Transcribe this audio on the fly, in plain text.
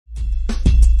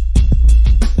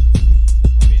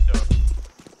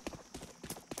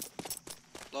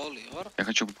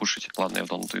хочу попушить. Ладно, я в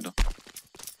донат иду.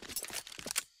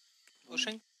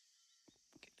 Pushing.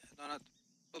 Donut.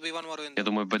 Will be one more window. Я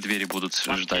думаю, Б-двери будут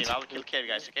ждать. I'll kill cave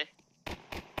guys, okay?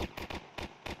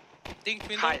 Dink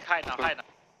window. Hide now, hide now.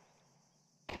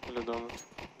 Eller donut.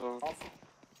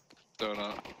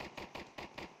 Donut.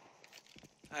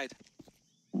 Hide.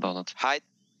 Донат. Hide.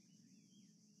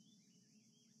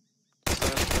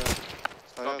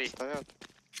 Стоят.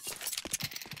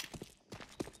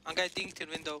 One guy dinked in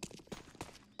window.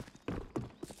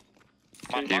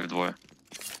 Кейв двое.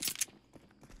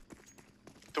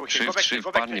 Shift,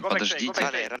 Go back, парни, go back, подождите. go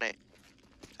back. Run.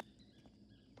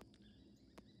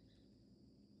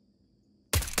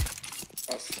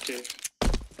 Окей.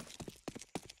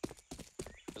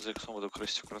 За иксом буду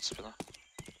крысить аккурат спина.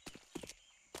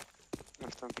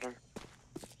 Там прям.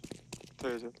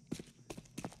 Кто идет?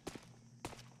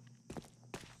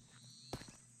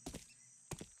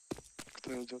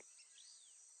 Кто идет?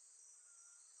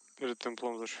 Перед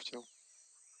темплом зашутил.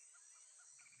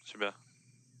 Тебя.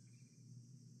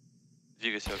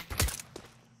 Двигайся.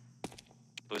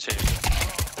 Получение.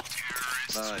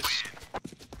 Nice.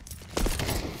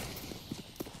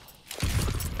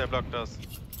 They blocked us.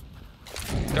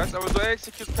 Guys, I will go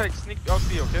execute peg, sneak out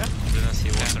B, okay? Didn't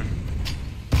see water.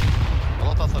 A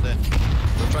lot of there.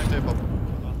 They're trying to pop.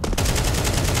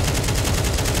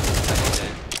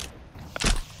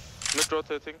 Mid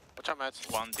rotating. Watch out, Matt.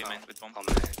 One B main with bomb.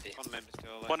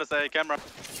 One is a camera.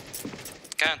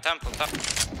 Temple.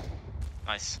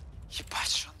 Nice.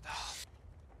 Ебать, шандал.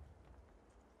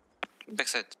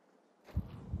 Backside.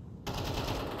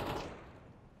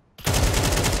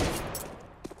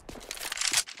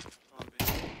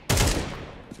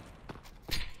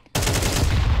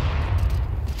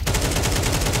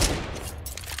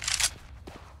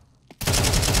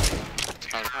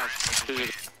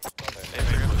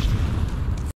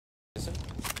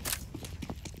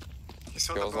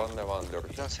 Kills one, one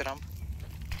lurk. Don't sit ramp.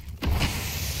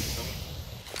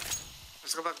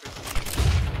 Let's go back there.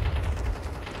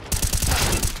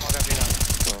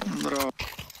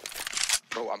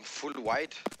 Bro, I'm full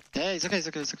wide. Yeah, it's okay.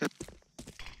 Just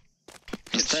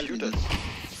shoot it.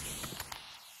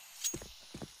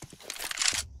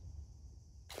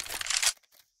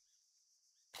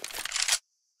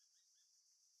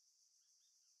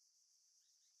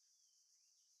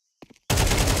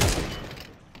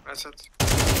 That's it.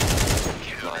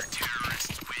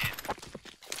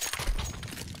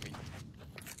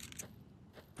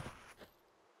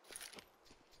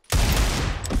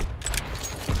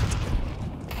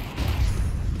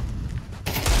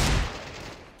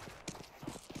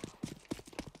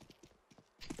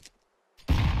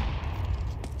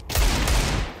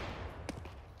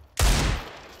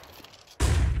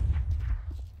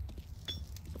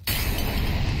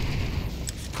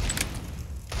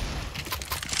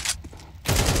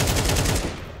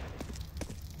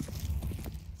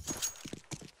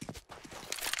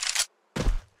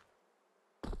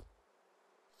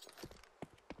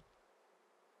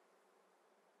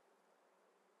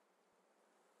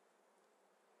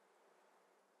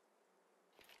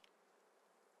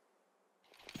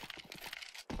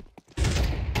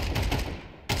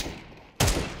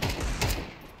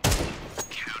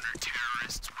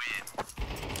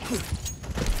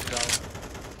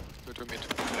 Go to mid.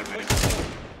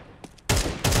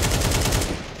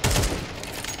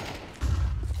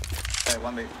 Hey,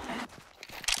 one B.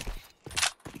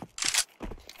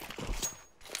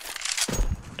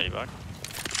 Hey, back.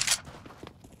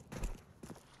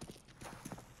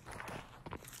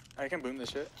 I can boom this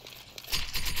shit.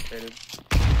 Faded.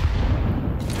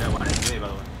 Yeah, one is B, by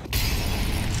the way.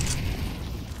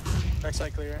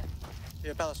 Backside clear.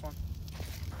 Yeah, palace one.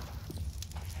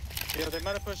 Yeah, they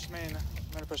might have pushed main.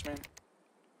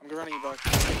 I'm running you back.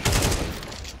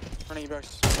 Running you back.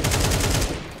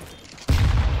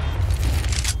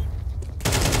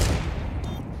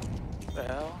 The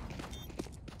hell?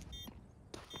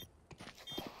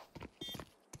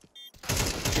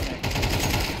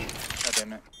 God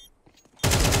damn it.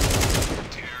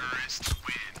 Terrorists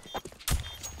win.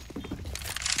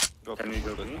 Can we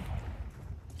go to me?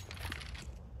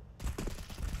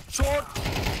 Short!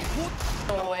 What?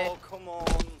 Oh, come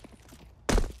on.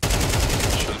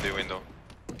 Should be window.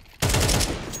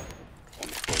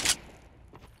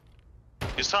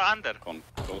 You saw under? Come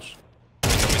close.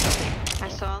 I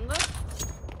saw under.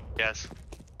 Yes.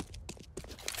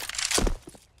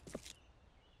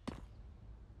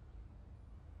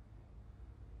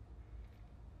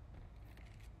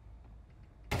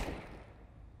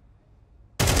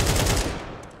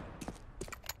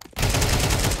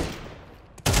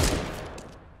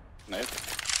 Nice.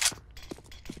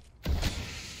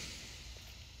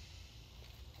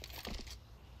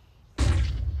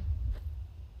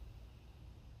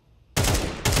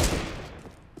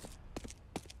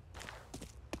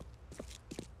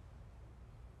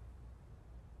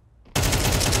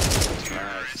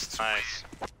 Nice.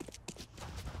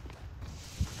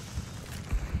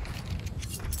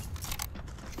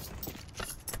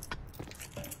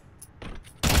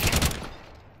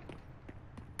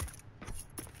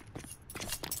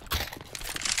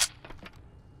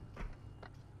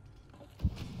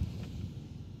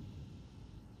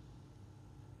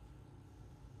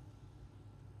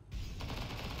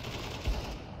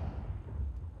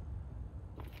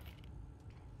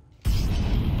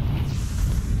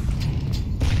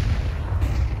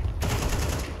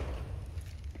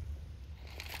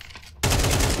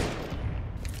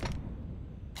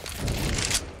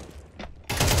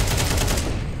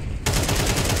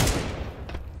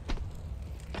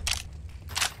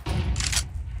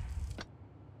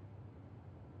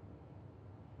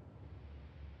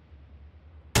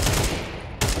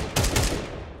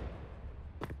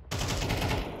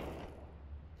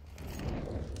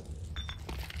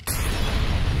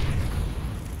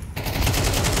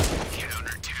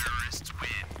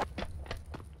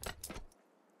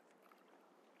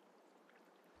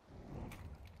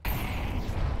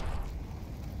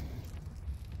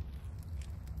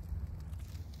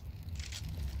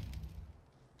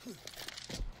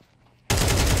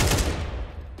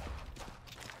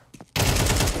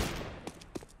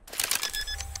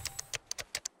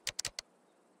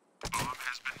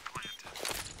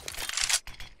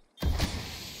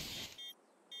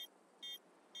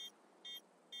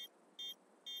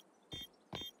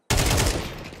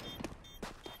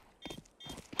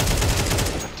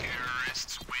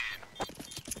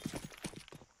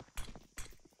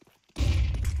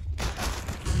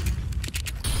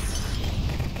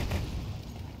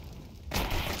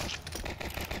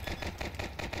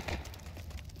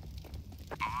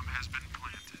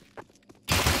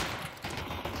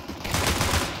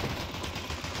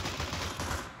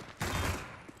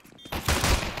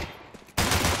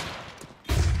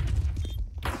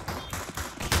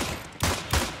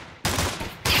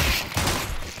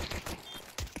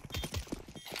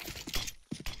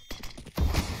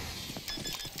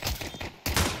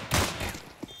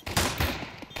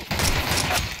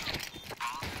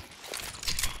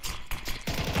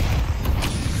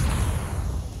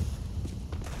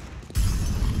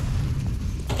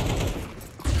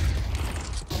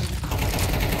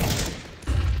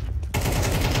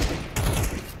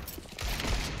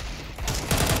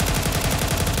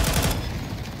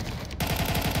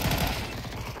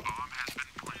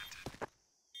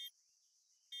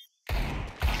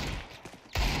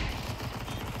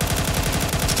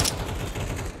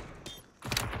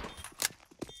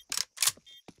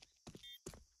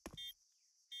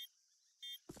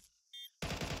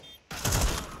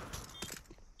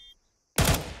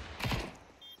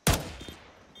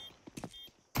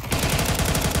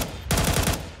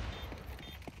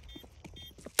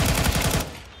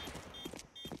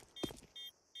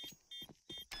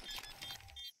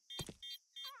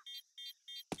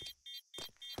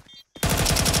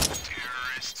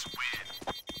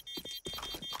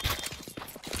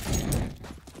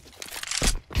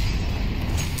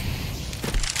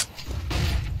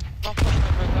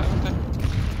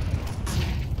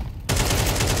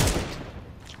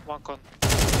 One con.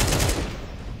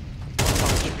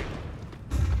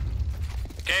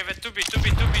 Okay, with 2B.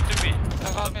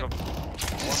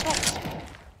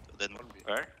 Then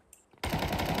where?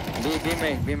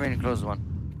 B main, close one.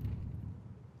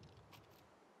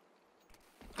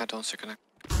 I don't see connect.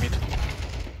 Mid.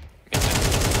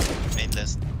 Main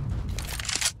list.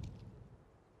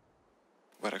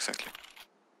 Where exactly?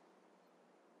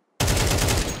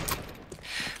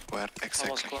 Where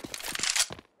exactly?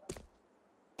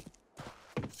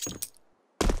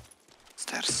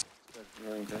 Stairs.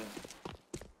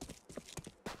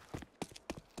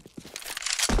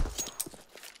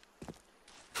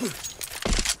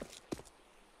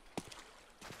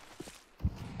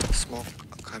 Smoke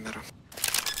camera.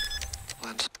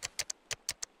 Land.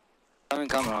 Coming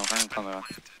camera.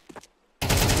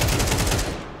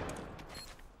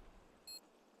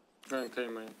 Going K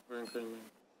main.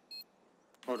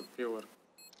 Or pure.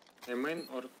 A main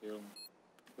or pure.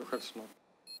 You have smoke.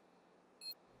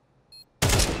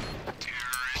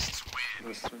 Terrorists win.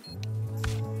 That's true.